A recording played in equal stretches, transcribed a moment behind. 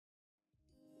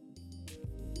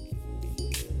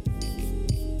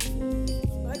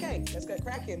get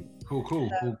cracking.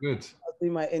 Cool. All good. I'll do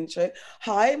my intro.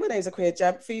 Hi, my name is Akua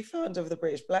Jabfi, founder of the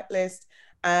British Blacklist,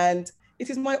 and it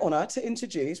is my honor to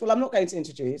introduce, well, I'm not going to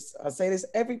introduce, I say this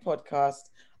every podcast,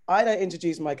 I don't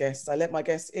introduce my guests, I let my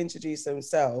guests introduce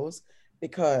themselves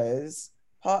because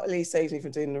partly saves me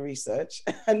from doing the research,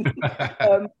 and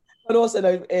but also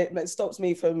no, it stops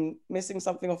me from missing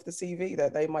something off the CV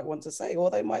that they might want to say, or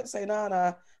they might say,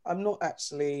 nah, I'm not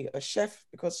actually a chef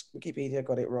because Wikipedia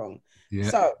got it wrong. Yeah,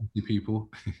 so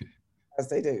people. as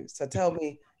they do. So tell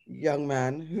me, young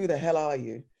man, who the hell are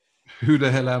you? Who the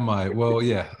hell am I? Well,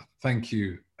 yeah, thank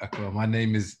you, Akua. My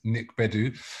name is Nick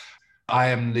Bedu. I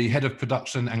am the head of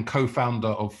production and co-founder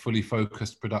of Fully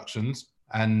Focused Productions.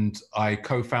 And I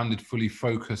co-founded Fully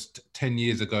Focused 10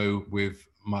 years ago with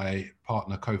my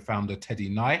partner, co-founder Teddy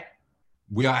Nye.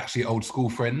 We are actually old school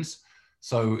friends,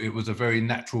 so it was a very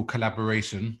natural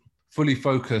collaboration. Fully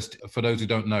Focused, for those who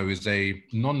don't know, is a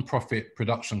non-profit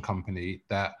production company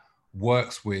that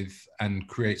works with and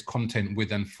creates content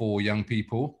with and for young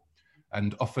people.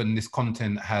 And often this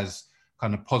content has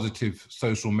kind of positive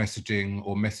social messaging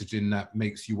or messaging that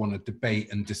makes you want to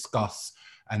debate and discuss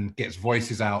and gets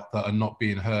voices out that are not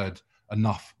being heard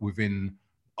enough within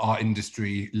our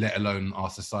industry, let alone our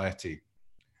society.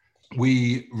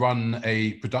 We run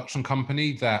a production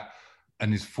company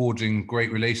and is forging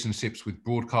great relationships with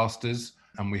broadcasters.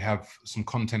 And we have some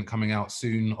content coming out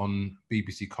soon on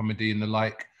BBC Comedy and the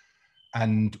like.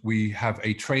 And we have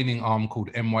a training arm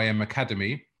called MYM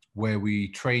Academy, where we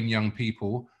train young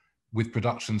people with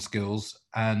production skills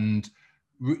and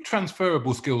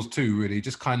transferable skills too, really,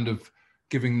 just kind of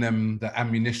giving them the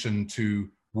ammunition to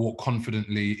walk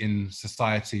confidently in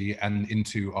society and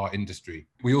into our industry.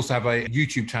 We also have a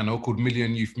YouTube channel called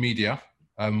Million Youth Media,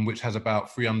 which has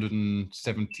about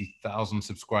 370,000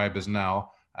 subscribers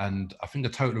now, and I think a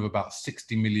total of about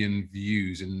 60 million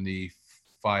views in the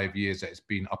 5 years that it's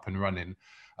been up and running.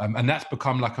 And that's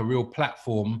become like a real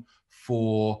platform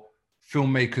for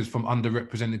filmmakers from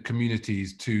underrepresented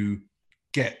communities to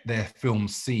get their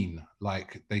films seen.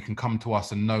 Like they can come to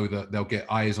us and know that they'll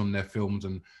get eyes on their films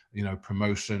and, you know,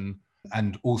 promotion.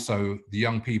 And also the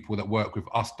young people that work with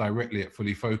us directly at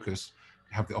Fully Focus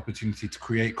have the opportunity to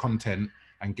create content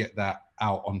and get that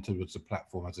out onto the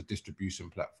platform as a distribution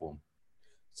platform.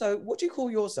 So what do you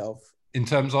call yourself? In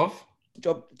terms of?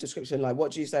 Job description, like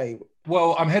what do you say?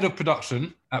 Well, I'm head of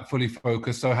production at Fully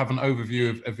Focus, so I have an overview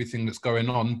of everything that's going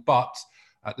on, but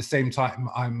at the same time,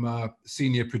 I'm a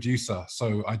senior producer.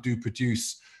 So I do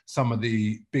produce some of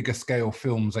the bigger scale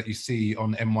films that you see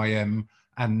on MYM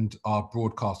and our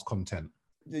broadcast content.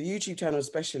 The YouTube channel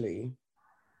especially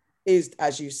is,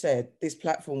 as you said, this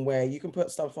platform where you can put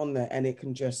stuff on there and it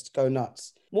can just go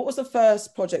nuts. What was the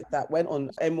first project that went on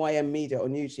MYM Media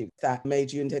on YouTube that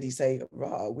made you and Teddy say,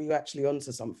 rah, we're actually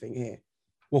onto something here?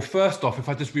 Well, first off, if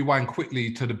I just rewind quickly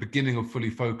to the beginning of Fully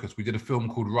Focused, we did a film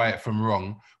called Riot from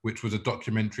Wrong, which was a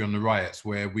documentary on the riots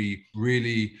where we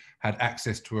really had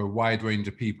access to a wide range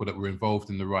of people that were involved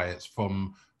in the riots,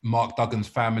 from Mark Duggan's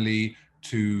family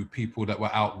to people that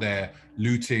were out there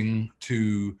looting,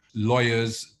 to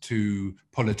lawyers, to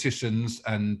politicians,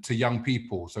 and to young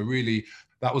people. So really,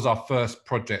 that was our first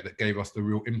project that gave us the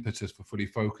real impetus for Fully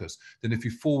Focused. Then if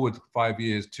you forward 5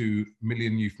 years to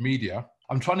Million Youth Media,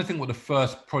 I'm trying to think what the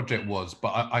first project was, but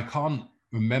I can't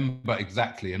remember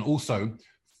exactly. And also,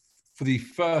 for the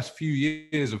first few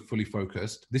years of Fully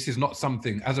Focused, this is not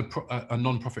something, as a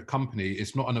non-profit company,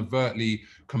 it's not an overtly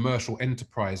commercial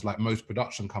enterprise like most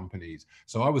production companies.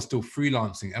 So I was still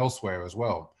freelancing elsewhere as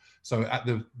well. So at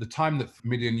the time that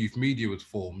Million Youth Media was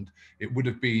formed, it would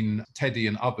have been Teddy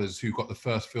and others who got the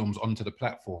first films onto the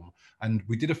platform. And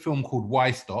we did a film called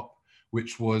Why Stop,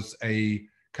 which was a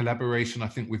collaboration, I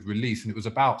think, with Release, and it was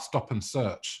about stop and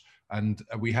search. And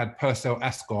we had Purcell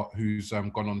Ascot, who's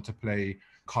gone on to play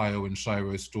Kyle in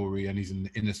Shiro's Story, and he's in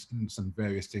Innocence and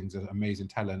various things, an amazing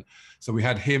talent. So we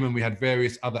had him and we had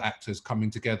various other actors coming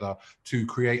together to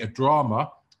create a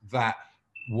drama that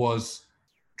was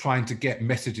trying to get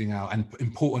messaging out and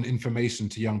important information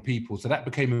to young people. So that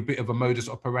became a bit of a modus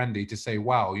operandi to say,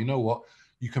 wow, you know what?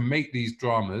 You can make these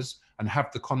dramas and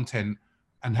have the content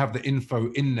and have the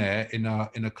info in there in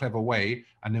a clever way,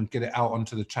 and then get it out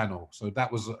onto the channel. So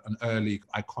that was an early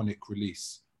iconic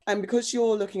release. And because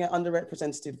you're looking at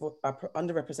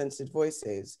underrepresented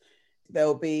voices,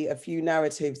 there'll be a few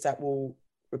narratives that will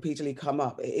repeatedly come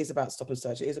up. It is about stop and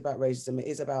search. It is about racism. It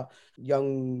is about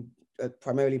young,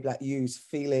 primarily Black youth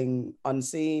feeling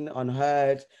unseen,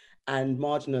 unheard, and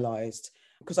marginalized.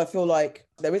 Because I feel like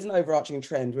there is an overarching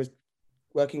trend with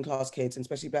working class kids, and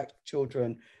especially Black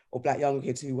children or Black young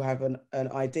kids who have an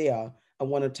idea and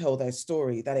want to tell their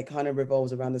story, that it kind of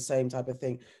revolves around the same type of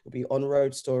thing. It'll be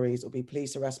on-road stories, it'll be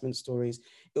police harassment stories,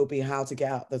 it'll be how to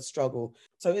get out the struggle.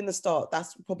 So in the start,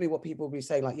 that's probably what people will be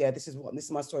saying, like, yeah, this is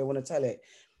my story, I want to tell it.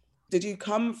 Did you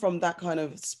come from that kind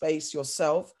of space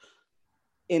yourself,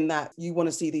 in that you want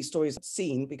to see these stories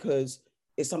seen because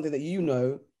it's something that you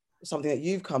know, something that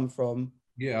you've come from?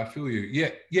 Yeah, I feel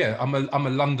you. Yeah. I'm a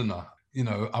Londoner. You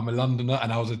know, I'm a Londoner,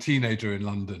 and I was a teenager in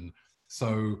London.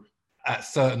 So at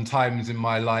certain times in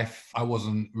my life, I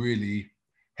wasn't really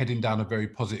heading down a very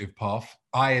positive path.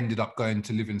 I ended up going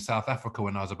to live in South Africa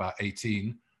when I was about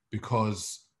 18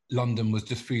 because London was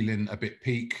just feeling a bit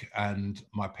peak, and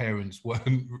my parents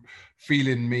weren't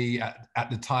feeling me at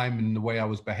the time in the way I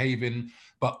was behaving.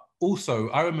 But also,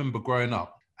 I remember growing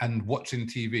up and watching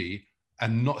TV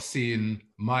and not seeing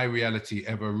my reality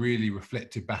ever really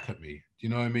reflected back at me. Do you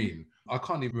know what I mean? I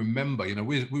can't even remember, you know,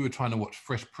 we were trying to watch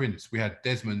Fresh Prince. We had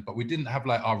Desmond, but we didn't have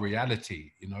like our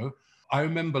reality, you know? I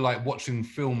remember like watching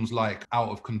films like Out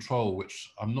of Control,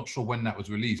 which I'm not sure when that was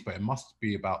released, but it must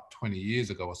be about 20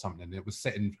 years ago or something. It was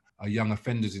set in a young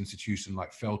offenders institution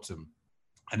like Feltham.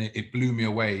 And it blew me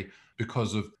away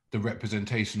because of the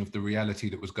representation of the reality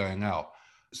that was going out.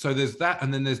 So there's that.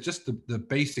 And then there's just the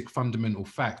basic fundamental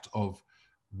fact of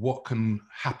what can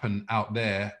happen out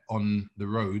there on the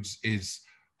roads is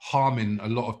harming a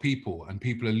lot of people, and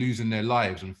people are losing their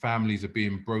lives, and families are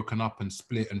being broken up and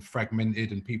split and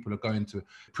fragmented, and people are going to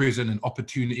prison, and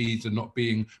opportunities are not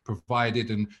being provided,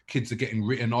 and kids are getting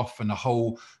written off, and a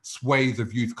whole swathe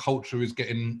of youth culture is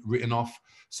getting written off.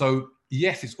 So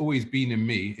yes, it's always been in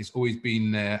me, it's always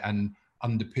been there and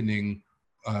underpinning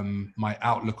my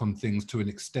outlook on things to an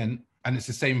extent. And it's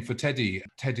the same for Teddy.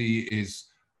 Teddy is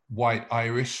white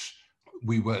Irish.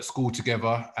 We were at school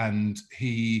together, and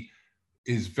he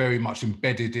is very much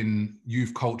embedded in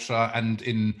youth culture and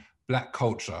in Black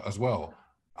culture as well.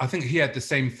 I think he had the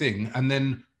same thing. And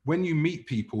then when you meet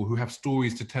people who have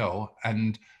stories to tell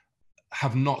and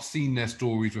have not seen their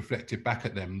stories reflected back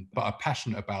at them, but are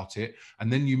passionate about it,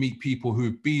 and then you meet people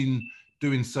who've been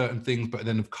doing certain things, but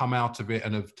then have come out of it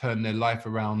and have turned their life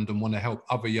around and want to help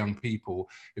other young people,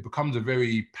 it becomes a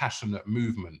very passionate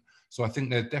movement. So I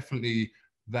think there's definitely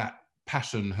that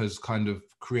passion has kind of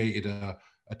created a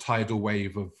tidal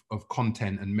wave of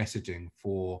content and messaging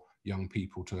for young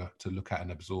people to look at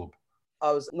and absorb.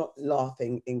 I was not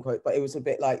laughing in quote, but it was a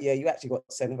bit like, yeah, you actually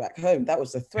got sent back home. That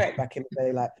was the threat back in the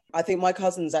day. Like, I think my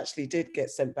cousins actually did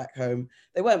get sent back home.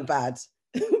 They weren't bad,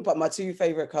 but my two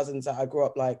favorite cousins that I grew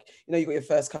up, like, you know, you got your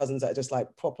first cousins that are just like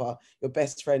proper, your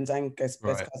best friends and best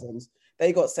cousins.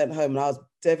 They got sent home, and I was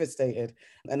devastated.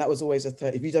 And that was always a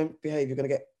threat. If you don't behave, you're going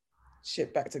to get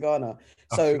shipped back to Ghana.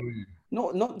 So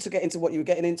not to get into what you were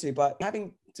getting into, but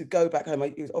having to go back home,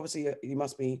 obviously you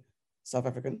must be South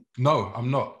African. No, I'm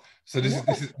not. So this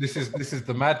is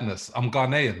the madness. I'm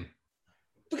Ghanaian.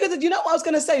 Because you know what I was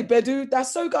going to say, Bedu,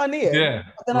 that's so Ghanaian. Yeah.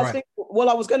 But then I was thinking, well,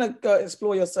 I was going to go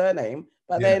explore your surname,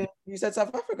 but then you said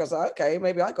South Africa. So okay,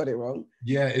 maybe I got it wrong.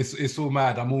 Yeah, it's all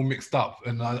mad. I'm all mixed up,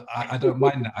 and I don't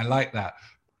mind that. I like that.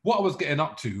 What I was getting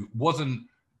up to wasn't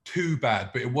too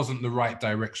bad, but it wasn't the right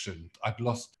direction. I'd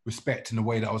lost respect in the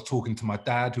way that I was talking to my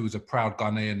dad, who was a proud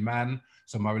Ghanaian man.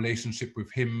 So my relationship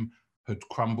with him had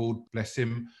crumbled, bless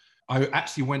him. I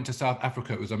actually went to South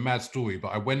Africa. It was a mad story, but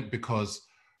I went because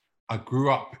I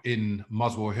grew up in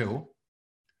Muswell Hill,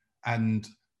 and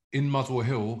in Muswell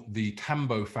Hill, the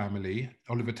Tambo family,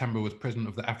 Oliver Tambo was president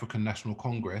of the African National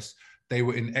Congress. They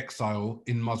were in exile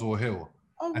in Muswell Hill.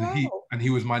 Oh, and wow. he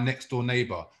was my next door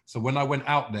neighbor. So when I went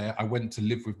out there, I went to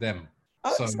live with them.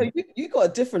 Oh, so you got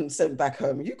a different scent back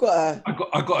home. You got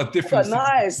I got a different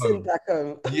nice scent back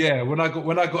home. Yeah, when I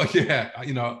got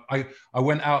you know, I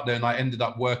went out there and I ended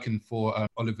up working for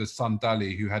Oliver's son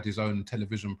Dali, who had his own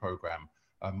television program,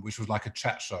 which was like a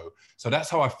chat show. So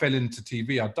that's how I fell into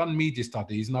TV. I'd done media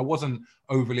studies and I wasn't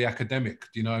overly academic.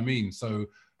 Do you know what I mean? So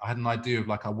I had an idea of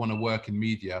like, I want to work in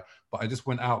media, but I just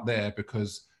went out there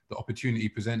because the opportunity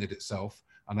presented itself,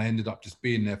 and I ended up just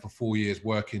being there for 4 years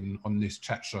working on this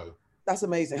chat show. That's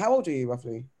amazing. How old are you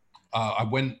roughly? I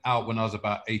went out when I was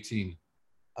about 18.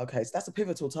 Okay, so that's a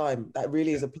pivotal time. That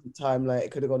really is a peak time. Like,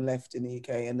 it could have gone left in the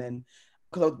UK, and then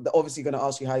because I'm obviously going to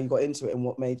ask you how you got into it and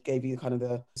what gave you kind of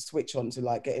the switch on to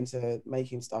like get into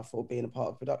making stuff or being a part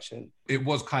of production. It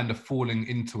was kind of falling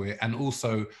into it, and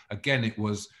also again, it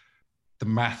was the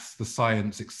maths, the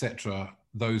science, etc.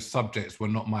 Those subjects were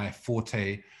not my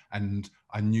forte, and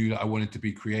I knew that I wanted to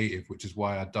be creative, which is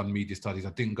why I'd done media studies. I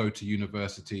didn't go to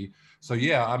university. So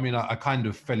yeah, I mean, I kind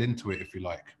of fell into it, if you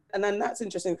like. And then that's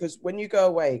interesting because when you go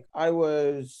away, I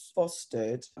was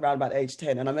fostered around about age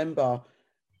 10. And I remember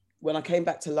when I came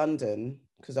back to London,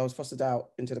 because I was fostered out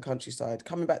into the countryside.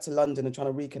 Coming back to London and trying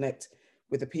to reconnect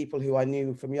with the people who I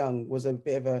knew from young was a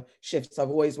bit of a shift. So I've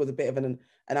always was a bit of an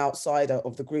outsider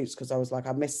of the groups because I was like,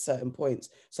 I missed certain points.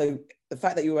 So the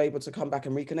fact that you were able to come back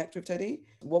and reconnect with Teddy,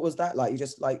 what was that like? You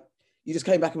just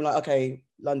came back and were like, okay,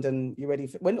 London, you ready?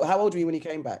 How old were you when you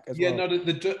came back as well? No,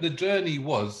 the journey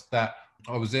was that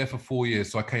I was there for 4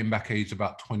 years. So I came back aged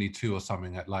about 22 or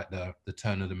something at like the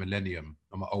turn of the millennium.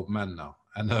 I'm an old man now.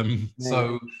 And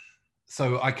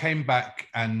so I came back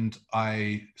and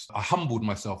I humbled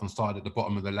myself and started at the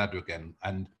bottom of the ladder again.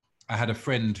 And I had a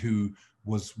friend who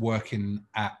was working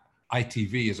at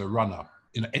ITV as a runner,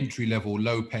 in an entry level,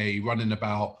 low pay, running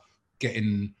about,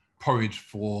 getting porridge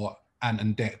for Ant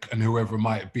and Dec and whoever it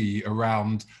might be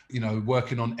around,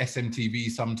 working on SMTV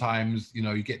sometimes,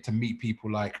 you get to meet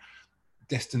people like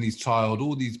Destiny's Child,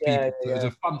 all these people.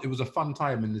 It was a fun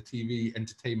time in the TV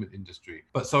entertainment industry.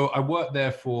 But so I worked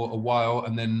there for a while.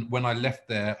 And then when I left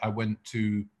there, I went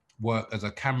to work as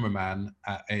a cameraman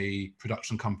at a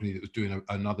production company that was doing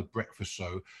another breakfast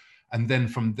show. And then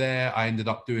from there, I ended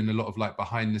up doing a lot of like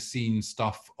behind the scenes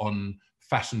stuff on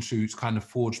fashion shoots, kind of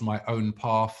forged my own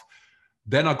path.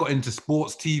 Then I got into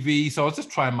sports TV. So I was just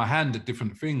trying my hand at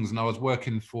different things. And I was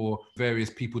working for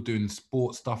various people doing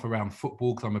sports stuff around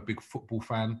football because I'm a big football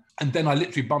fan. And then I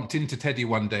literally bumped into Teddy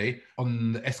one day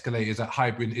on the escalators at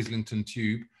Highbury and Islington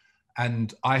Tube.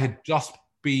 And I had just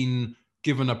been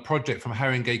given a project from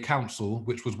Haringey Council,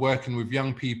 which was working with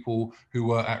young people who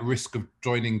were at risk of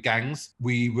joining gangs.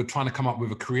 We were trying to come up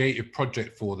with a creative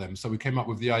project for them. So we came up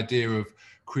with the idea of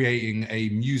creating a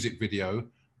music video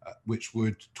which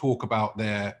would talk about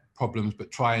their problems,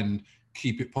 but try and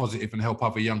keep it positive and help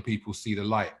other young people see the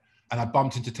light. And I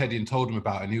bumped into Teddy and told him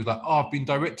about it. And he was like, oh, I've been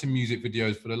directing music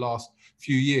videos for the last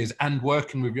few years and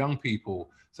working with young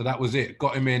people. So that was it.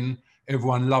 Got him in.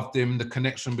 Everyone loved him. The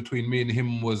connection between me and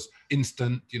him was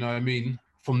instant. You know what I mean?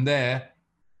 From there,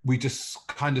 we just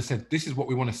kind of said, this is what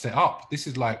we want to set up. This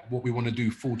is like what we want to do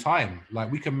full time.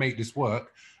 Like we can make this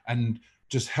work and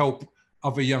just help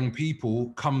other young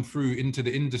people come through into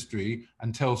the industry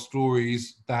and tell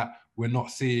stories that we're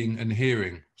not seeing and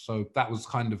hearing. So that was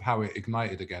kind of how it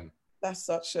ignited again. That's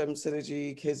such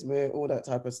synergy, kismet, all that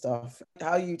type of stuff.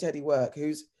 How you, Teddy, work?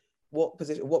 What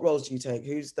position, what roles do you take?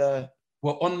 Who's the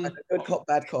good cop,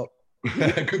 bad cop?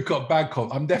 Good cop, bad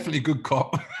cop. I'm definitely good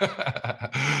cop.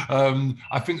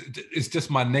 I think it's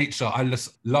just my nature. I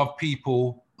just love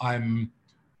people. I'm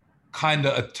kind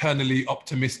of eternally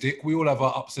optimistic. We all have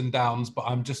our ups and downs, but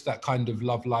I'm just that kind of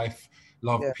love life,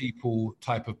 love people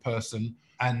type of person.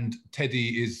 And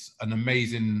Teddy is an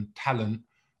amazing talent,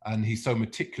 and he's so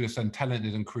meticulous and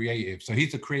talented and creative. So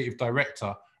he's a creative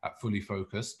director at Fully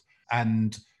Focused,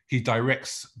 and he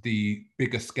directs the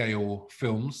bigger scale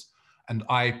films, and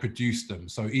I produce them.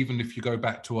 So even if you go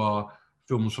back to our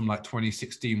films from like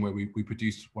 2016, where we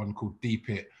produced one called Deep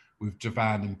It with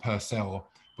Javan and Purcell,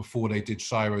 before they did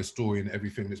Shiro's Story and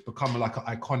everything. It's become like an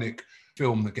iconic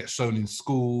film that gets shown in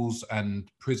schools and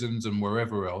prisons and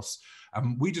wherever else.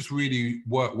 And we just really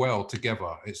work well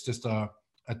together. It's just a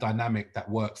dynamic that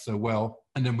works so well.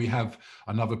 And then we have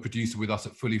another producer with us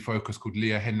at Fully Focused called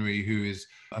Leah Henry, who is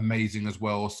amazing as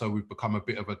well. So we've become a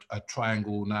bit of a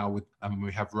triangle now and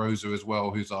we have Rosa as well,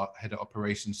 who's our head of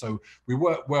operations. So we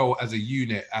work well as a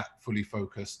unit at Fully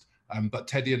Focused. But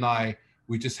Teddy and I,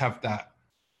 we just have that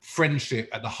friendship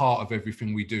at the heart of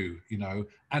everything we do,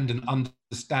 and an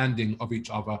understanding of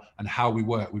each other and how we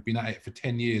work. We've been at it for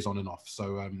 10 years on and off.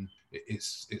 So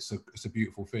it's a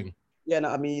beautiful thing. Yeah, no,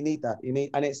 I mean, you need that.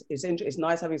 And it's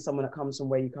nice having someone that comes from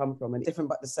where you come from, and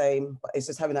different but the same, but it's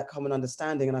just having that common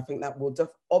understanding. And I think that will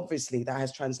obviously that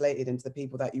has translated into the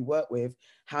people that you work with,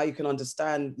 how you can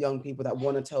understand young people that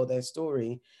want to tell their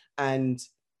story and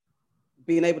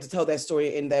being able to tell their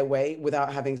story in their way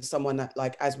without having someone that,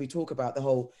 like, as we talk about the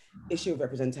whole issue of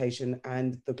representation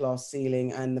and the glass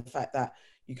ceiling and the fact that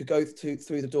you could go through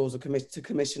the doors of to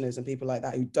commissioners and people like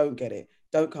that who don't get it,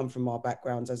 don't come from our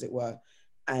backgrounds, as it were,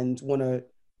 and want to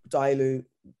dilute,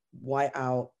 white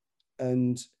out,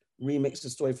 and remix the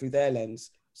story through their lens.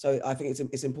 So I think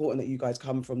it's important that you guys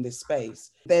come from this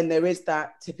space. Then there is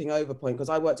that tipping over point, because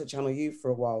I worked at Channel U for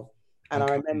a while, and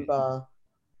I remember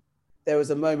there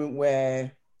was a moment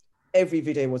where every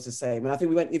video was the same. And I think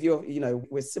we went, if you're,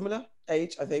 we're similar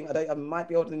age, I think. I might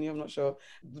be older than you, I'm not sure.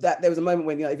 That there was a moment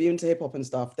when, if you're into hip hop and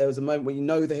stuff, there was a moment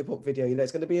where the hip hop video,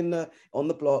 it's going to be on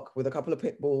the block with a couple of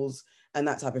pit bulls and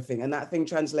that type of thing. And that thing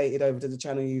translated over to the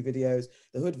Channel U videos.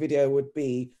 The hood video would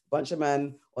be a bunch of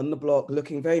men on the block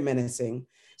looking very menacing.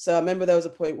 So I remember there was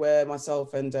a point where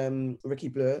myself and Ricky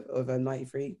Bleu of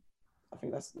 93 I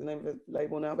think that's the name of the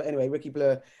label now. But anyway, Ricky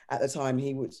Blur, at the time,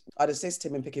 I'd assist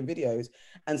him in picking videos.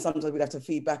 And sometimes we'd have to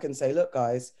feed back and say, look,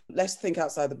 guys, let's think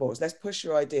outside the box. Let's push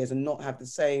your ideas and not have the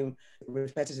same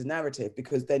repetitive narrative,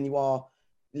 because then you are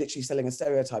literally selling a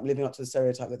stereotype, living up to the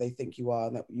stereotype that they think you are,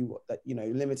 and that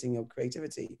limiting your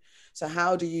creativity. So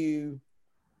how do you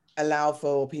allow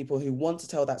for people who want to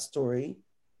tell that story,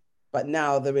 but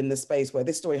now they're in the space where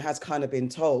this story has kind of been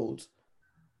told?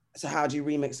 So how do you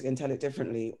remix it and tell it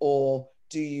differently? Or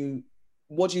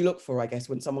what do you look for, I guess,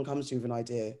 when someone comes to you with an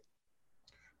idea?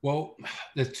 Well,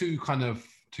 there's two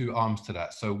arms to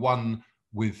that. So one,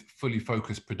 with Fully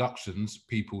Focused Productions,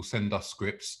 people send us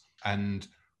scripts and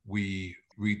we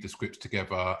read the scripts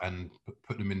together and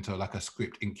put them into like a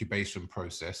script incubation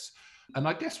process. And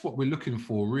I guess what we're looking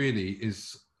for really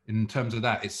is, in terms of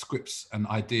that, it's scripts and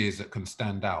ideas that can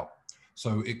stand out.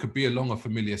 So it could be along a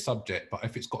familiar subject, but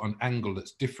if it's got an angle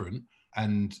that's different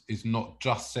and is not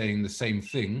just saying the same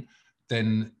thing,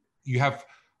 then you have,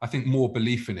 I think, more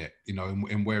belief in it,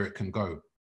 in where it can go.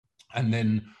 And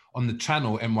then on the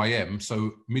channel MYM,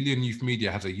 so Million Youth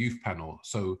Media has a youth panel.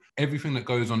 So everything that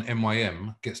goes on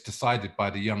MYM gets decided by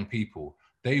the young people.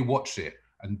 They watch it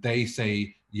and they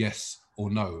say yes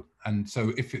or no. And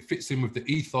so if it fits in with the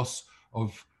ethos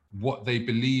of what they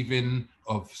believe in,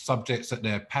 of subjects that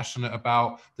they're passionate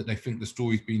about, that they think the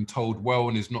story's been told well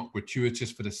and is not gratuitous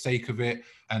for the sake of it,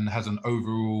 and has an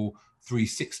overall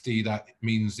 360 that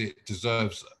means it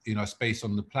deserves, space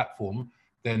on the platform,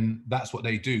 then that's what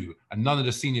they do. And none of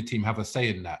the senior team have a say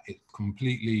in that. It's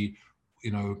completely,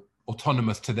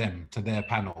 autonomous to them, to their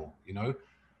panel,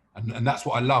 and that's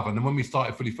what I love. And then when we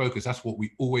started Fully Focused, that's what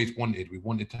we always wanted. We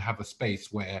wanted to have a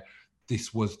space where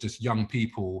this was just young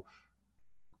people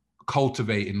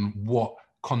cultivating what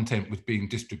content was being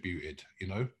distributed.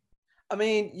 I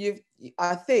mean,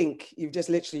 I think you've just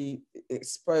literally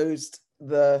exposed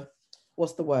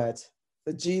what's the word?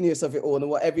 The genius of it all and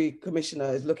what every commissioner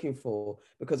is looking for.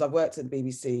 Because I've worked at the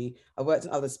BBC, I've worked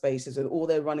in other spaces, and all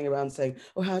they're running around saying,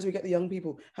 oh, how do we get the young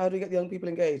people? How do we get the young people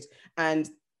engaged? And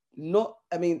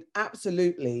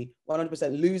absolutely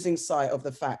 100% losing sight of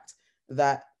the fact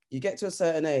that you get to a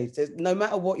certain age, no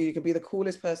matter what, you can be the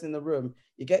coolest person in the room.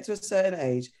 You get to a certain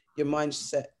age, your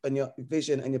mindset and your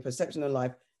vision and your perception of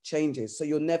life changes. So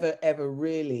you'll never, ever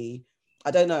really,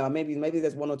 I don't know, maybe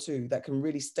there's one or two that can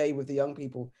really stay with the young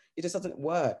people. It just doesn't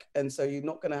work. And so you're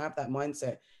not going to have that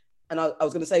mindset. And I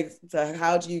was going to say, so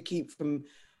how do you keep from,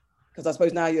 because I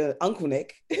suppose now you're Uncle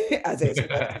Nick, as it's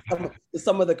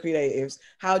some of the creatives.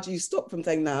 How do you stop from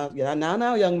saying, now,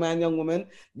 young man, young woman,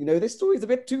 this story is a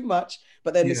bit too much,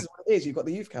 but then this is what it is. You've got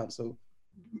the Youth Council.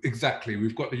 Exactly.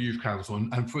 We've got the Youth Council.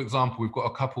 And for example, we've got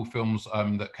a couple films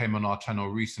that came on our channel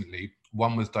recently.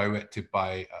 One was directed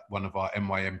by one of our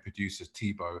MYM producers,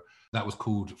 Thibaut. That was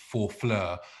called For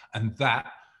Fleur. And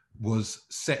that was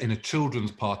set in a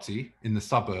children's party in the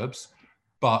suburbs,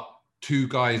 but two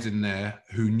guys in there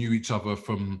who knew each other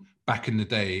from back in the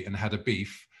day and had a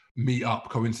beef meet up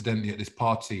coincidentally at this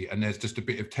party, and there's just a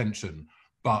bit of tension,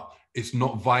 but it's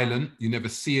not violent. You never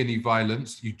see any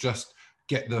violence. You just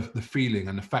get the feeling,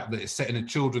 and the fact that it's set in a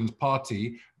children's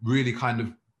party really kind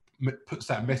of puts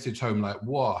that message home, like,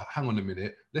 whoa, hang on a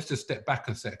minute, let's just step back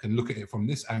a sec and look at it from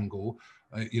this angle.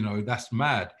 That's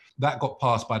mad. That got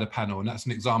passed by the panel, and that's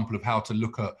an example of how to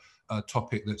look at a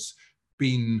topic that's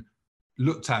been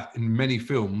looked at in many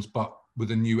films, but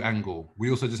with a new angle.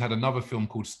 We also just had another film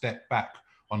called Step Back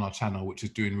on our channel, which is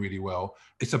doing really well.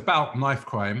 It's about knife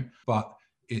crime, but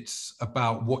it's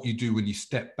about what you do when you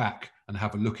step back and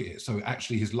have a look at it. So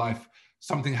actually his life,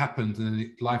 something happens and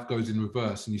then life goes in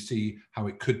reverse and you see how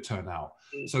it could turn out.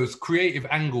 So it's creative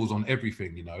angles on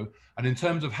everything, And in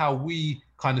terms of how we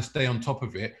kind of stay on top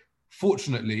of it,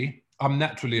 fortunately, I'm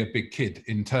naturally a big kid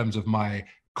in terms of my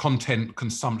content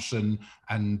consumption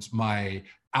and my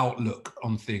outlook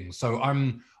on things. So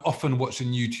I'm often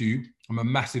watching YouTube. I'm a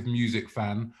massive music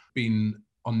fan, been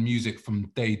on music from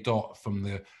day dot, from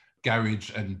the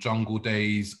garage and jungle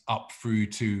days up through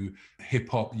to hip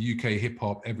hop, UK hip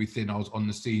hop, everything. I was on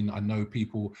the scene. I know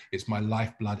people, it's my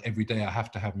lifeblood. Every day I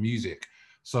have to have music.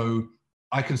 So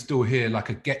I can still hear like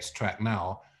a Gets track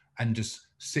now and just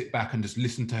sit back and just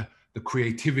listen to the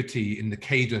creativity in the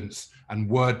cadence and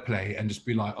wordplay and just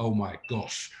be like, oh my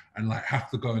gosh, and like have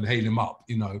to go and hail him up,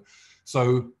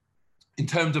 So in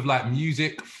terms of like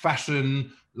music,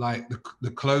 fashion, like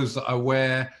the clothes that I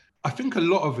wear, I think a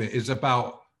lot of it is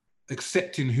about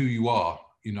accepting who you are,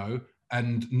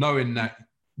 and knowing that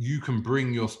you can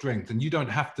bring your strength and you don't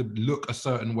have to look a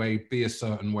certain way, be a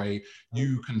certain way.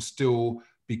 You can still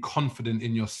be confident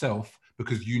in yourself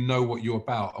because you know what you're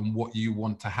about and what you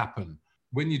want to happen.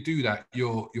 When you do that,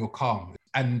 you're calm.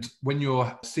 And when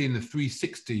you're seeing the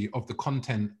 360 of the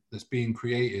content that's being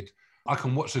created, I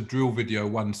can watch a drill video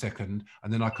 1 second,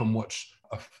 and then I can watch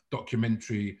a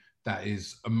documentary that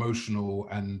is emotional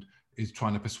and is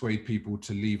trying to persuade people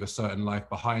to leave a certain life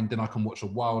behind. Then I can watch a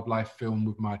wildlife film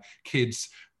with my kids.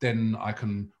 Then I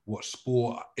can watch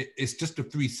sport. It's just a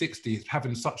 360. It's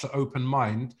having such an open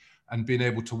mind and being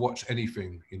able to watch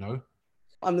anything, you know?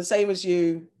 I'm the same as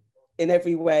you in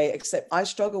every way, except I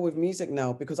struggle with music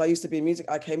now because I used to be in music.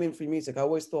 I came in through music. I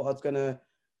always thought I was gonna,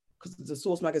 because the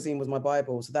Source magazine was my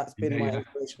Bible, so that's been my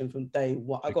inspiration from day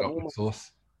one. I got the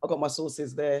Source. I got my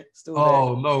sources there, still there.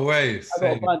 Oh, no way. I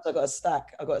got a bunch. I got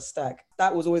a stack.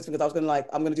 That was always because I was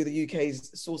I'm gonna do the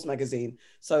UK's Source magazine.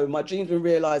 So my dreams were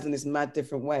realized in this mad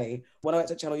different way. When I went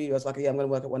to Channel U, I was like, yeah, I'm gonna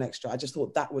work at One Extra. I just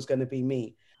thought that was gonna be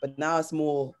me. But now it's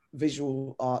more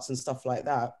visual arts and stuff like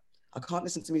that. I can't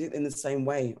listen to music in the same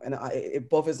way, and it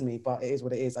bothers me. But it is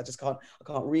what it is. I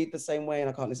can't read the same way, and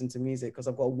I can't listen to music because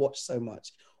I've got to watch so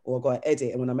much, or I've got to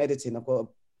edit. And when I'm editing, I've got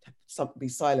to be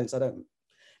silent so I don't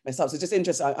mess up. So it's just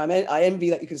interesting. I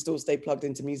envy that you can still stay plugged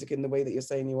into music in the way that you're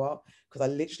saying you are, because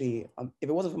I literally, if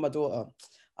it wasn't for my daughter,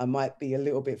 I might be a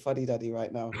little bit fuddy-duddy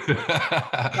right now.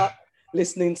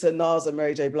 Listening to Nas and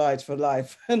Mary J. Blige for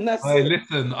life. And that's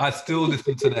listen, I still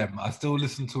listen to them. I still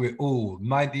listen to it all.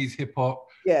 90s hip hop,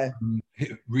 yeah,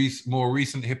 more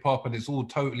recent hip hop, and it's all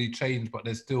totally changed, but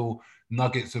there's still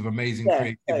nuggets of amazing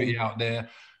creativity out there.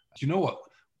 Do you know what?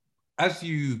 As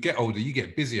you get older, you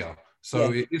get busier.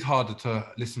 So it is harder to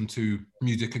listen to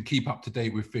music and keep up to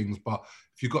date with things. But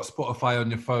if you've got Spotify on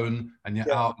your phone and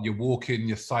you're out, you're walking,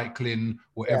 you're cycling,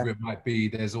 whatever it might be,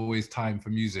 there's always time for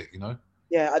music, you know?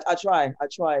 Yeah, I try.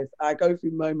 I go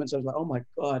through moments of like, oh my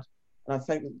God. And I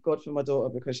thank God for my daughter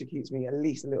because she keeps me at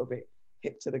least a little bit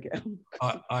hip to the game.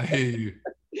 I hear you.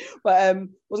 But I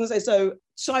was gonna say, so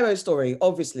Shiro's story,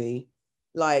 obviously,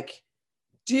 like,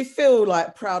 do you feel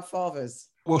like proud fathers?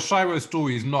 Well, Shiro's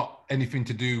story is not anything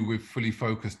to do with Fully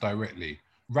Focused directly.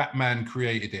 Rapman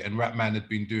created it, and Rapman had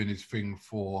been doing his thing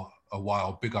for a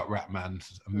while. Big up Rapman,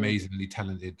 amazingly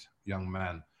talented young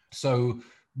man. So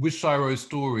with Shiro's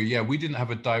story, we didn't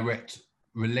have a direct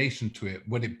relation to it.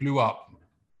 When it blew up,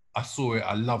 I saw it,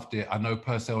 I loved it. I know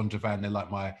Purcell and Javan, they're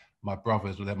like my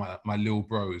brothers, or they're my little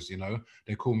bros, you know.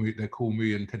 They call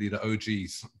me and Teddy the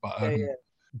OGs, but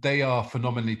they are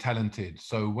phenomenally talented.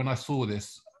 So when I saw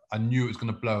this, I knew it was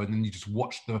going to blow, and then you just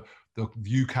watched the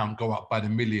view count go up by the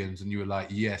millions, and you were like,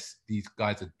 yes, these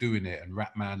guys are doing it. And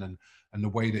Rapman and the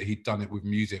way that he'd done it with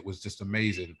music was just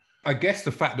amazing. I guess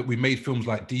the fact that we made films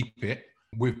like Deep It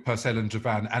with Purcell and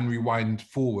Javan and Rewind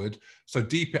Forward. So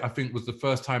Deep It, I think, was the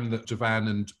first time that Javan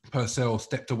and Purcell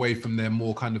stepped away from their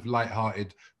more kind of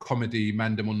lighthearted comedy,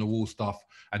 man them on the wall stuff,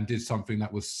 and did something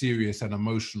that was serious and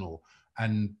emotional.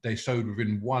 And they showed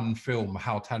within one film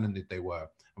how talented they were.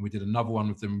 And we did another one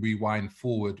with them, Rewind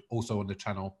Forward, also on the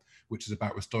channel, which is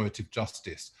about restorative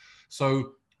justice.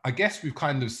 So I guess we've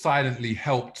kind of silently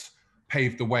helped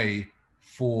pave the way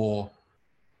for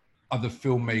other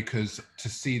filmmakers to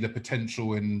see the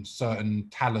potential in certain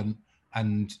talent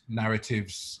and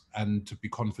narratives and to be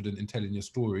confident in telling your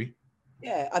story.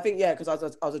 Yeah, I think, because I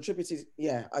was attributed,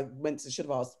 I should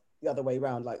have asked the other way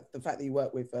around, like the fact that you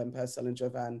work with Purcell and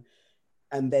Javan,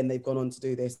 and then they've gone on to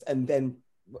do this, and then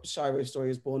Shiro's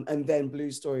story is born, and then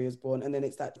Blue's story is born, and then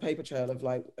it's that paper trail of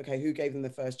like, okay, who gave them the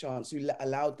first chance, who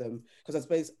allowed them? Because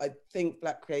I think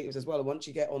Black creatives as well, once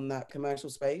you get on that commercial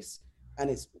space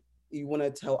and you want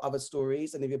to tell other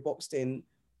stories, and if you're boxed in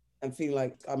and feeling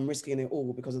like I'm risking it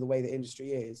all because of the way the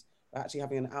industry is, but actually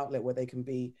having an outlet where they can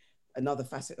be another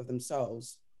facet of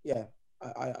themselves, I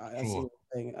see what you're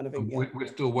saying. And I think we're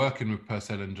still working with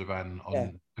Purcell and Javan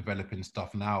on developing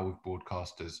stuff now with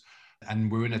broadcasters.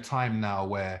 And we're in a time now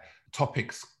where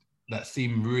topics that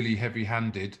seem really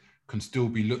heavy-handed can still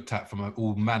be looked at from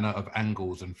all manner of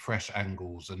angles and fresh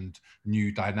angles and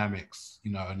new dynamics,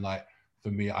 you know. And like, for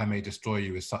me, I May Destroy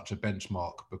You is such a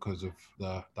benchmark because of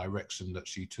the direction that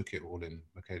she took it all in,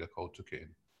 Michaela Cole took it in.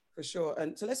 For sure.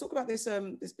 And so let's talk about this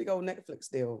this big old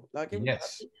Netflix deal. Like,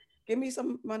 give me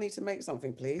some money to make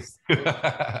something, please. So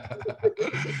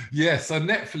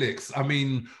Netflix, I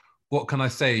mean, what can I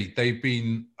say? They've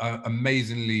been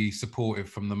amazingly supportive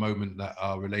from the moment that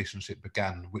our relationship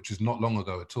began, which is not long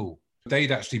ago at all.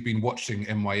 They'd actually been watching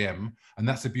MYM, and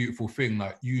that's a beautiful thing.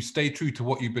 Like, you stay true to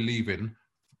what you believe in,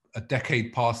 a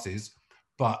decade passes,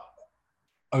 but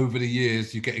over the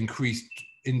years you get increased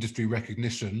industry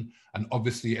recognition, and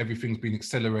obviously everything's been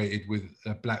accelerated with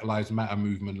the Black Lives Matter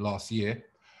movement last year.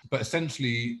 But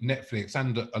essentially, Netflix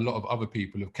and a lot of other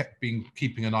people have been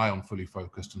keeping an eye on Fully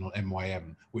Focused and on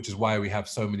MYM, which is why we have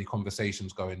so many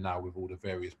conversations going now with all the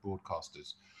various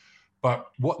broadcasters. But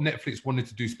what Netflix wanted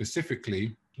to do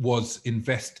specifically was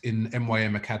invest in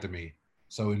MYM Academy.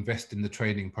 So invest in the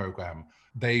training program.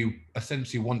 They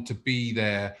essentially want to be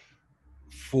there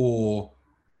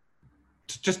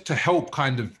just to help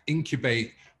kind of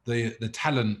incubate the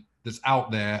talent that's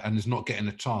out there and is not getting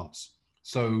a chance.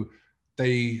 So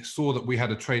they saw that we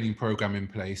had a training program in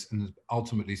place and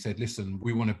ultimately said, listen,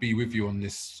 we want to be with you on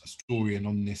this story and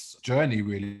on this journey,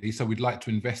 really. So we'd like to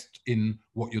invest in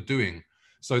what you're doing.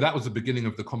 So that was the beginning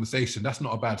of the conversation. That's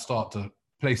not a bad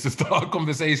place to start a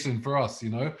conversation for us, you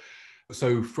know?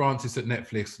 So Francis at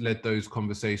Netflix led those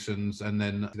conversations, and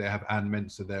then they have Anne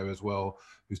Menser there as well,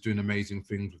 who's doing amazing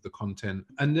things with the content.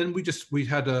 And then we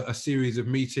had a series of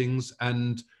meetings,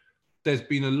 and there's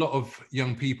been a lot of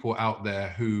young people out there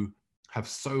who have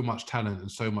so much talent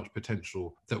and so much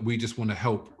potential that we just want to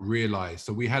help realize.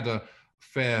 So we had a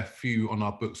fair few on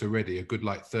our books already, a good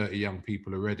like 30 young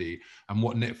people already. And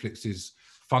what Netflix's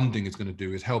funding is going to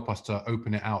do is help us to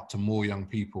open it out to more young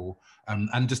people,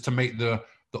 and just to make the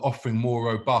offering more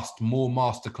robust, more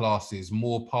masterclasses,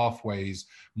 more pathways,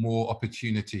 more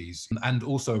opportunities. And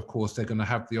also, of course, they're going to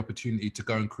have the opportunity to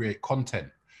go and create content.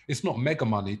 It's not mega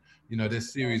money. You know,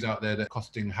 there's series out there that are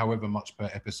costing however much per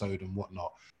episode and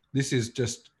whatnot. This is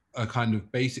just a kind of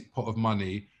basic pot of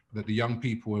money that the young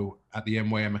people at the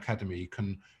MYM Academy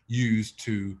can use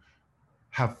to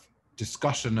have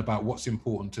discussion about what's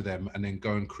important to them and then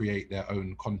go and create their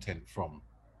own content from.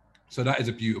 So that is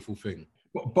a beautiful thing.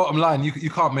 Bottom line, you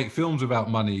can't make films without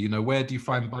money. You know, where do you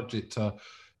find budget to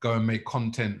go and make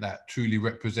content that truly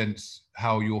represents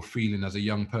how you're feeling as a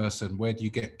young person? Where do you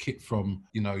get kit from?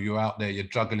 You know, you're out there, you're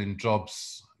juggling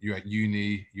jobs, you're at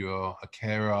uni, you're a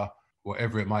carer,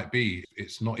 whatever it might be.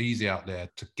 It's not easy out there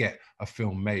to get a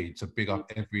film made. So big up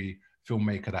every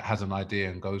filmmaker that has an idea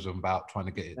and goes about trying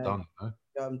to get it done. You know?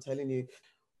 Yeah, I'm telling you.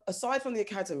 Aside from the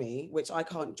Academy, which I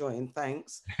can't join,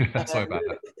 thanks. Sorry about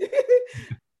that.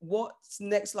 What's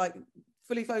next? Like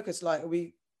Fully Focused, like are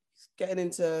we getting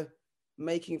into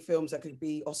making films that could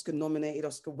be Oscar nominated,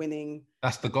 Oscar winning?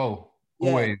 That's the goal.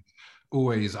 Yeah.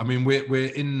 Always. I mean,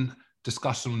 we're in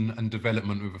discussion and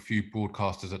development with a few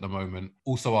broadcasters at the moment.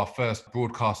 Also our first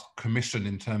broadcast commission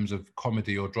in terms of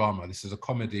comedy or drama. This is a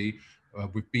comedy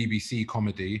with BBC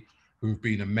Comedy, who have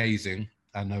been amazing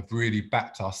and have really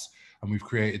backed us. And we've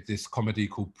created this comedy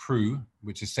called Prue,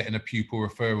 which is set in a pupil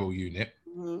referral unit.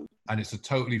 Mm-hmm. And it's a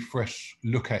totally fresh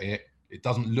look at it. It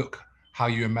doesn't look how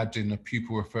you imagine a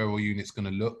pupil referral unit's going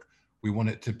to look. We want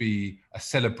it to be a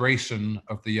celebration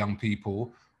of the young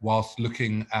people whilst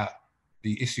looking at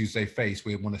the issues they face.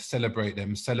 We want to celebrate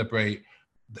them, celebrate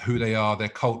who they are, their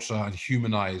culture, and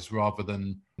humanize rather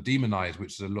than demonize,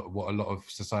 which is what a lot of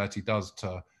society does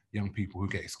to young people who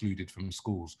get excluded from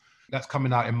schools. That's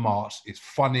coming out in March. It's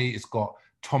funny. It's got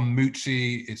Tom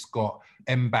Mucci. It's got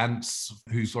M. Bance,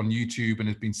 who's on YouTube and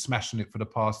has been smashing it for the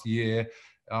past year.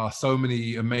 So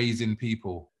many amazing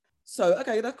people. So,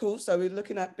 okay, that's cool. So we're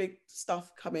looking at big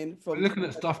stuff coming from... We're looking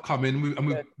at stuff coming.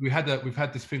 We've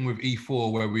had this thing with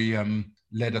E4 where we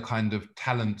led a kind of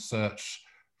talent search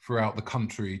throughout the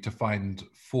country to find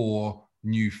 4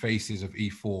 new faces of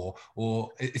E4, or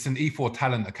it's an E4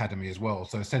 talent academy as well.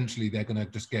 So essentially they're going to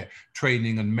just get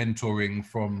training and mentoring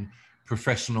from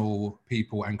professional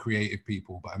people and creative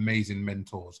people, but amazing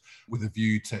mentors, with a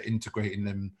view to integrating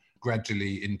them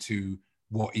gradually into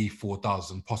what E4 does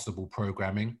and possible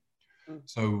programming.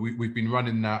 So we've been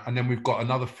running that. And then we've got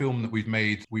another film that we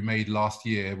made last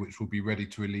year, which will be ready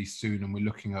to release soon. And we're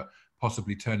looking at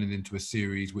possibly turning into a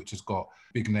series, which has got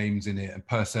big names in it, and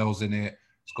Purcell's in it.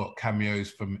 It's got cameos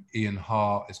from Ian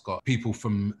Hart. It's got people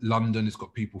from London. It's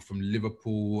got people from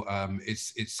Liverpool.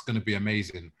 It's going to be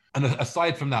amazing. And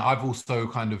aside from that, I've also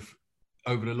kind of,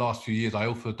 over the last few years, I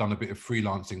also done a bit of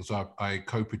freelancing. So I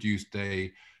co-produced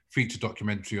a feature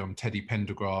documentary on Teddy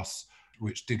Pendergrass,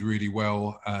 which did really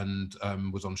well, and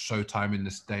was on Showtime in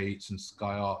the States and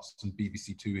Sky Arts and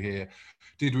BBC Two here.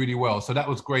 Did really well. So that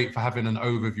was great for having an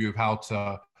overview of how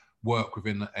to work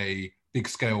within a big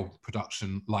scale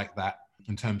production like that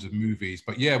in terms of movies.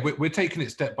 But yeah, we're taking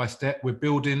it step by step. We're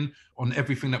building on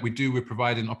everything that we do. We're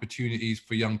providing opportunities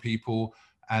for young people.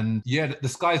 And yeah, the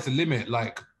sky's the limit.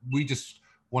 Like, we just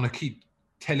want to keep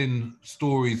telling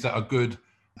stories that are good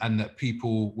and that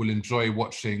people will enjoy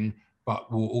watching,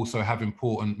 but we'll also have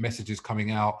important messages coming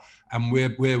out. And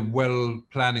we're well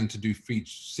planning to do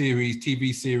feature series,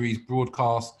 TV series,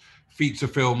 broadcast, feature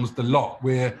films, the lot.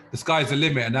 The sky's the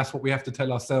limit, and that's what we have to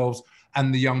tell ourselves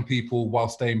and the young people while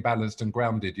staying balanced and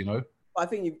grounded, you know? I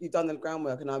think you've done the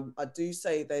groundwork, and I do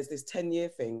say there's this 10-year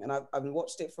thing, and I've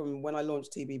watched it from when I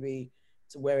launched TBB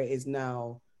to where it is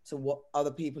now, to what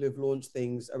other people who've launched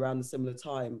things around a similar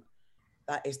time.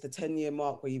 that is the 10-year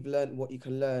mark where you've learned what you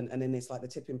can learn, and then it's like the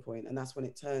tipping point, and that's when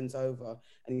it turns over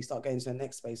and you start going to the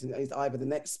next space, and it's either the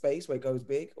next space where it goes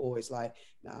big, or it's like,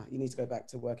 nah, you need to go back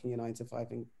to working your 9 to 5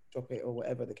 and drop it, or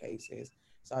whatever the case is.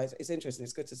 So it's interesting.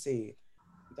 It's good to see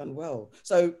you've done well.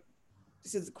 So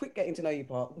this is a quick getting to know you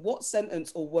part. What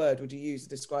sentence or word would you use to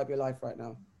describe your life right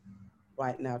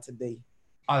now today?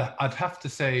 I'd have to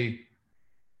say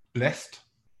blessed.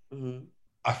 Mm-hmm.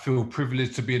 I feel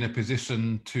privileged to be in a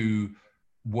position to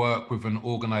work with an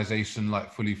organization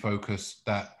like Fully Focused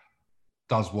that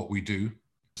does what we do.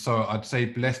 So I'd say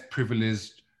blessed,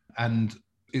 privileged, and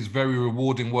it's very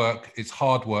rewarding work. It's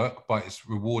hard work, but it's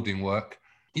rewarding work.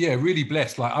 Yeah, really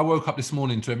blessed. Like, I woke up this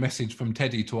morning to a message from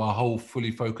Teddy to our whole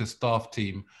Fully Focused staff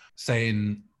team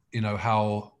saying, you know,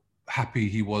 how happy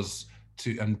he was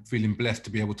to and feeling blessed to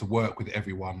be able to work with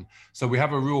everyone. So we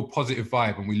have a real positive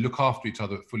vibe and we look after each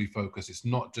other at Fully Focused. It's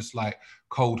not just like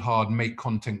cold, hard, make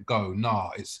content go.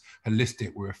 Nah, it's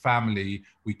holistic. We're a family.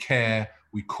 We care.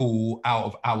 We call out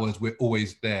of hours. We're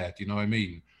always there. Do you know what I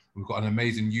mean? We've got an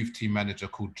amazing youth team manager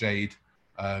called Jade,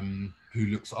 who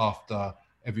looks after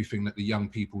everything that the young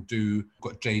people do. We've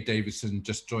got Jay Davidson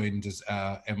just joined as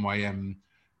MYM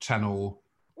channel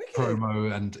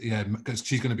promo, and yeah, because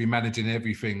she's going to be managing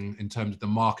everything in terms of the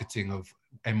marketing of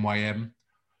MYM.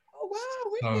 Oh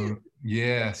wow! So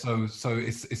yeah, so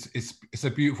it's a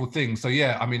beautiful thing. So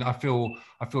yeah, I mean, I feel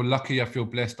lucky, I feel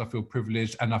blessed, I feel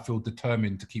privileged, and I feel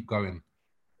determined to keep going.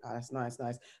 That's nice.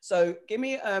 So give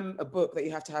me a book that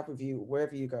you have to have with you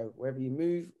wherever you go, wherever you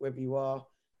move, wherever you are.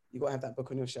 You got to have that book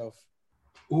on your shelf.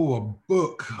 Oh,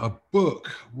 a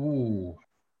book. Ooh,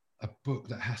 a book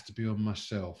that has to be on my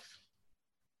shelf.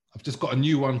 I've just got a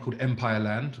new one called Empire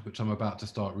Land, which I'm about to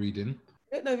start reading.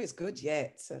 I don't know if it's good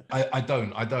yet. I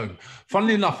don't.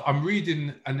 Funnily enough, I'm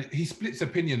reading, and he splits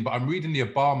opinion, but I'm reading the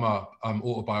Obama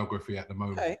autobiography at the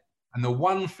moment. Okay. And the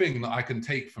one thing that I can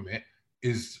take from it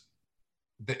is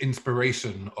the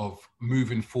inspiration of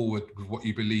moving forward with what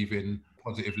you believe in,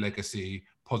 positive legacy,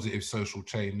 positive social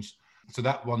change. So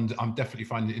that one, I'm definitely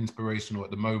finding inspirational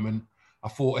at the moment. I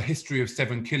thought A History of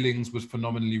Seven Killings was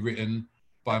phenomenally written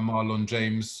by Marlon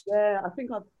James. Yeah, I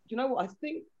think you know what? I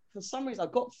think for some reason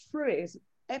I got through it. It's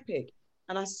epic.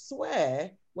 And I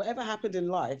swear, whatever happened in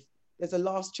life, there's a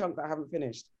last chunk that I haven't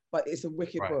finished, but it's a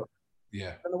wicked book. Yeah.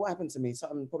 I don't know what happened to me.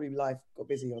 Something, probably life got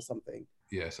busy or something.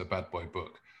 Yeah, it's a bad boy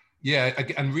book. Yeah,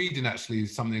 and reading actually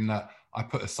is something that I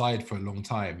put aside for a long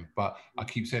time, but I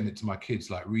keep saying it to my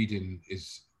kids, like reading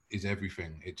is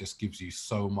everything. It just gives you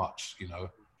so much, you know,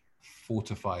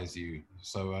 fortifies you.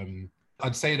 So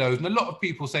I'd say those. And a lot of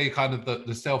people say kind of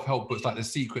the self-help books like The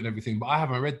Secret and everything, but I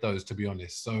haven't read those, to be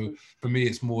honest. So for me,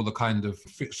 it's more the kind of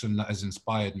fiction that has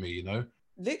inspired me, you know?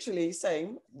 Literally,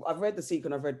 same. I've read The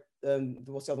Secret, I've read,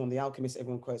 what's the other one? The Alchemist,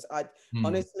 everyone quotes.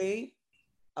 Honestly,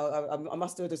 I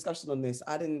must do a discussion on this.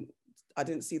 I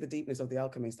didn't see the deepness of The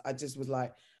Alchemist. I just was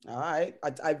like, all right,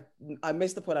 I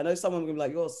missed the point. I know someone will be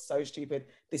like, you're so stupid.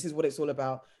 This is what it's all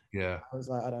about. Yeah. I was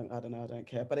like, I don't know, I don't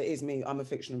care. But it is me. I'm a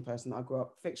fiction person. I grew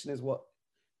up. Fiction is what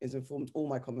has informed all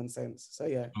my common sense. So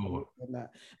yeah,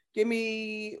 that. Give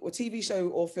me a TV show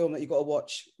or film that you got to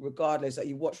watch, regardless, that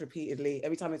you watch repeatedly.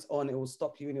 Every time it's on, it will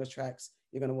stop you in your tracks.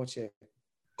 You're going to watch it.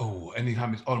 Oh,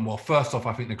 anytime it's on. Well, first off,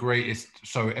 I think the greatest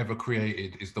show ever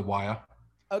created is The Wire.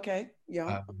 Okay,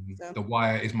 yeah. The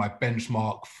Wire is my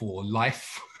benchmark for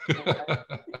life.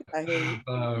 I hear you.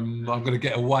 I'm going to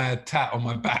get a Wire tat on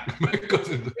my back because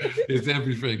it's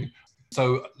everything.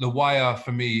 So The Wire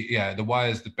for me, yeah, The Wire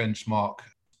is the benchmark.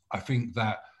 I think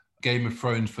that Game of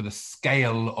Thrones, for the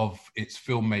scale of its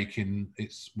filmmaking,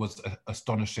 was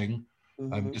astonishing,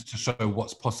 just to show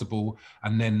what's possible.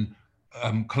 And then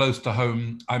close to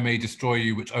home, I May Destroy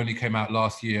You, which only came out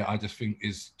last year, I just think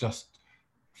is just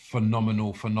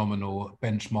phenomenal,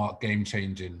 benchmark,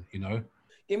 game-changing, you know?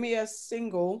 Give me a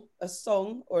single, a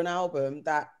song, or an album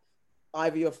that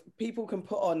either your people can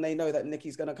put on, they know that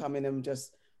Nicky's going to come in and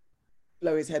just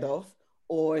blow his head off,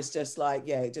 or it's just like,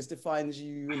 yeah, it just defines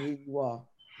you and who you are.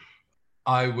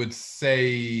 I would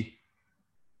say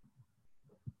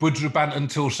Buju Banton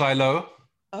Till Shiloh.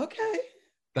 Okay.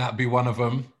 That'd be one of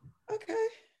them. Okay.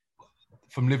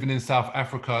 From living in South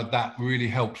Africa, that really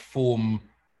helped form,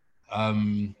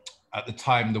 at the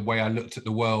time, the way I looked at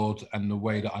the world and the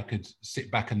way that I could sit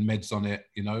back and meds on it,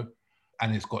 you know?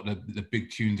 And it's got the big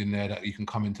tunes in there that you can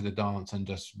come into the dance and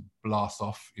just blast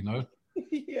off, you know?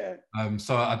 Yeah.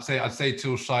 So I'd say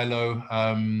Till Shiloh.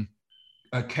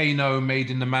 Kano, Made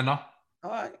in the Manor.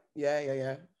 All right.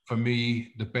 Yeah. For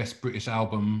me, the best British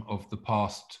album of the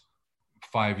past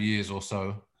 5 years or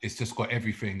so. It's just got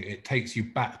everything. It takes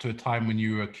you back to a time when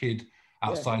you were a kid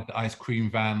outside the ice cream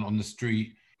van on the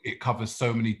street, it covers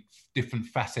so many different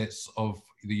facets of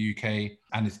the UK,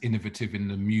 and it's innovative in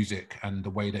the music and the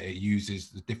way that it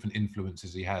uses the different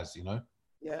influences he has, you know?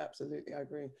 Yeah, absolutely. I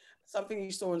agree. Something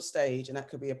you saw on stage, and that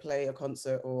could be a play, a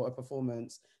concert, or a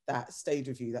performance that stayed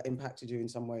with you, that impacted you in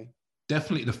some way.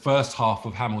 Definitely the first half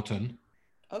of Hamilton.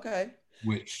 Okay.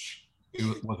 Which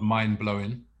was mind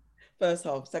blowing. First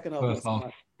half, second half, First not so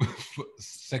half, much.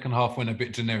 second half went a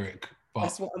bit generic, but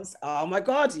That's what I'm. Oh my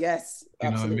God, yes, you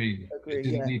know what I absolutely mean. agree. It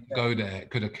didn't Yeah, need to go there.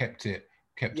 It could have kept yeah,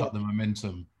 up the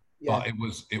momentum. yeah, But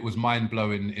it was mind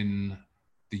blowing in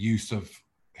the use of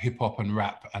hip hop and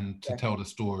rap and to yeah. tell the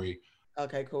story.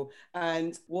 Okay, cool.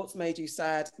 And what's made you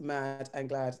sad, mad, and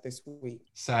glad this week?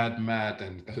 Sad, mad,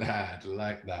 and glad,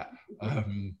 like that.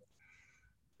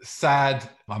 Sad.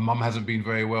 My mum hasn't been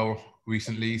very well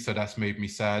recently, so that's made me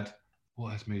sad.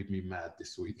 What has made me mad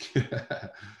this week?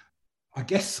 I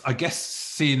guess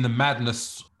seeing the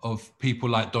madness of people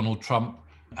like Donald Trump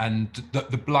and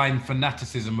the blind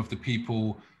fanaticism of the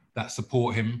people that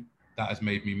support him, that has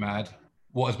made me mad.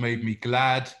 What has made me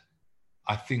glad?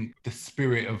 I think the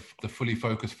spirit of the Fully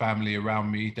Focused family around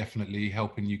me, definitely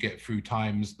helping you get through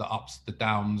times, the ups, the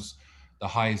downs, the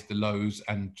highs, the lows,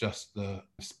 and just the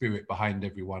spirit behind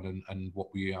everyone and what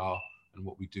we are and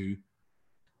what we do.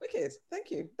 Wicked.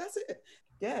 Thank you. That's it.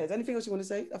 Yeah. Is there anything else you want to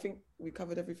say? I think we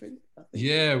covered everything.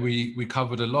 Yeah, we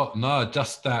covered a lot. No,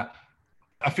 just that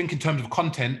I think in terms of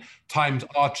content, times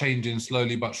are changing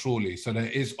slowly but surely. So there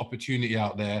is opportunity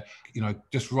out there, you know,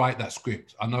 just write that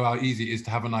script. I know how easy it is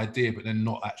to have an idea, but then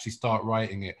not actually start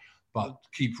writing it. But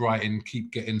keep writing,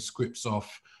 keep getting scripts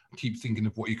off, keep thinking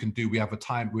of what you can do. We're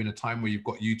in a time where you've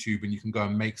got YouTube and you can go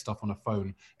and make stuff on a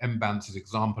phone. M-Bance is an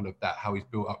example of that, how he's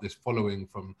built up this following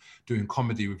from doing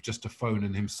comedy with just a phone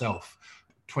and himself.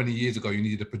 20 years ago, you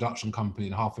needed a production company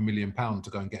and £500,000 to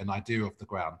go and get an idea off the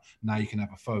ground. Now you can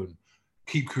have a phone.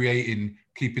 Keep creating,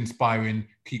 keep inspiring,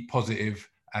 keep positive,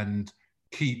 and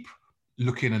keep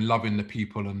looking and loving the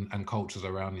people and cultures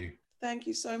around you. Thank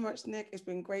you so much, Nick. It's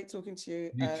been great talking to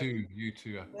you. You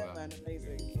too. Yeah, man,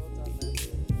 amazing. Well done, man.